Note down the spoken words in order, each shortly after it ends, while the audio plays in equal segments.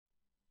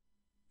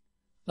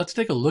Let's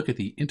take a look at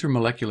the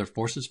intermolecular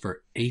forces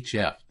for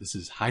HF. This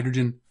is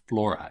hydrogen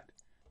fluoride.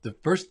 The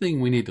first thing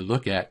we need to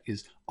look at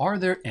is, are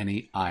there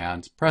any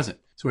ions present?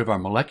 So we have our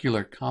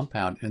molecular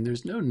compound and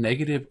there's no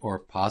negative or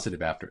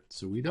positive after it.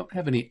 So we don't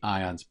have any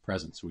ions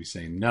present. So we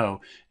say no,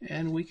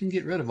 and we can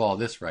get rid of all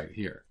this right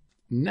here.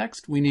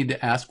 Next, we need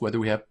to ask whether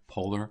we have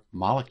polar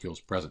molecules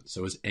present.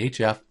 So is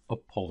HF a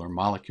polar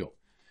molecule?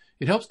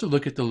 It helps to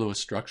look at the Lewis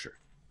structure.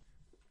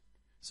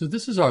 So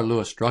this is our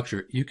Lewis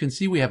structure. You can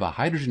see we have a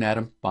hydrogen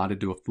atom bonded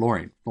to a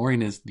fluorine.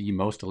 Fluorine is the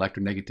most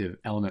electronegative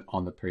element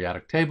on the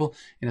periodic table,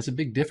 and it's a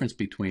big difference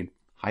between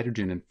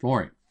hydrogen and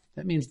fluorine.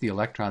 That means the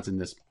electrons in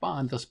this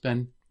bond, they'll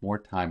spend more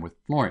time with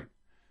fluorine.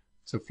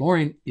 So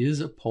fluorine is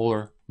a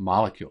polar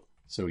molecule.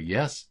 So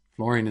yes,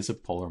 fluorine is a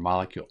polar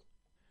molecule.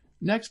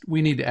 Next,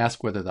 we need to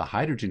ask whether the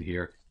hydrogen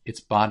here,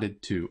 it's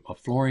bonded to a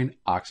fluorine,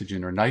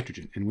 oxygen, or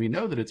nitrogen. And we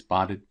know that it's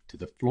bonded to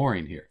the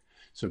fluorine here.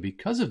 So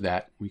because of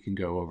that, we can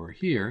go over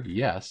here,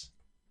 yes,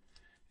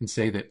 and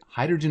say that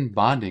hydrogen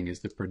bonding is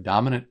the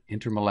predominant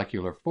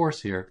intermolecular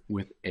force here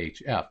with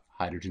HF,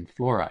 hydrogen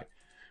fluoride.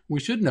 We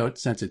should note,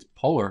 since it's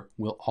polar,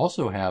 we'll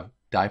also have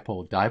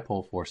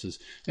dipole-dipole forces,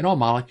 and all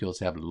molecules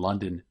have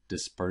London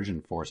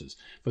dispersion forces.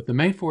 But the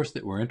main force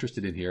that we're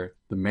interested in here,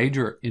 the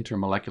major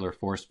intermolecular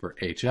force for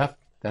HF,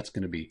 that's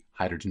going to be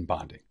hydrogen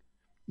bonding.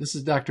 This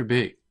is Dr.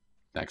 B.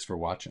 Thanks for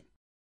watching.